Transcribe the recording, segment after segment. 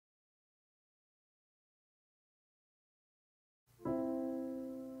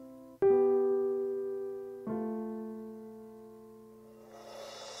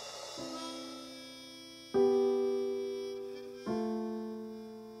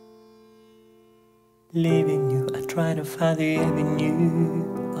Leaving you, I try to find the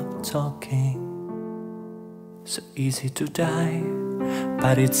avenue of talking. So easy to die,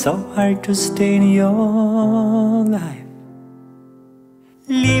 but it's so hard to stay in your life.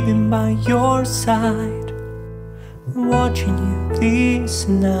 Living by your side, watching you this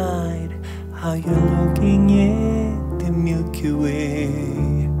night, how you're looking at the Milky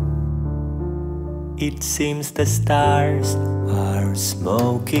Way. It seems the stars are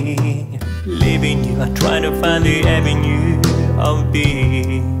smoking. Leaving you, I try to find the avenue of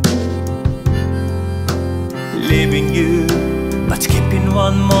being. Leaving you, but keeping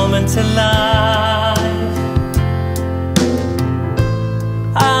one moment alive.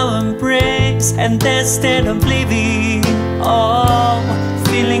 I'll embrace and instead of leaving all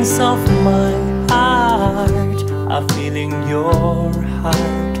feelings of my heart are feeling your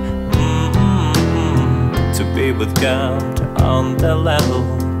heart. To be with God on the level,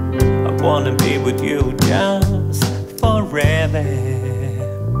 I wanna be with you just forever.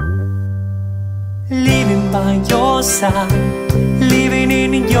 Living by your side, living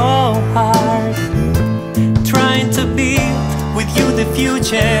in your heart, trying to be with you the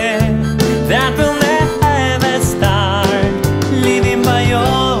future that will never start. Living by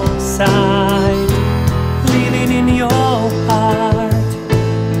your side, living in your heart.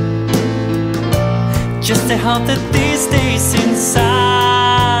 Just to hope that this stays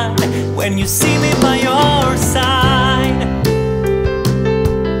inside when you see me by your side.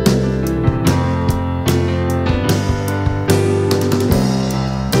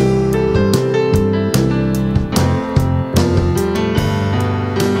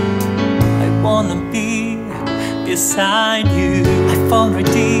 I wanna be beside you. I've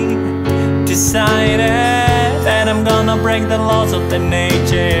already decided that I'm gonna break the laws of the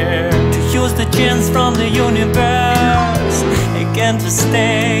nature, use the chance from the universe again to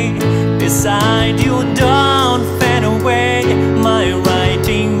stay beside you. Don't fade away. My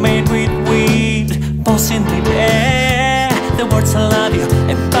writing made with weed, both in the air, the words I love you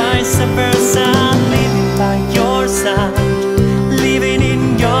and vice versa.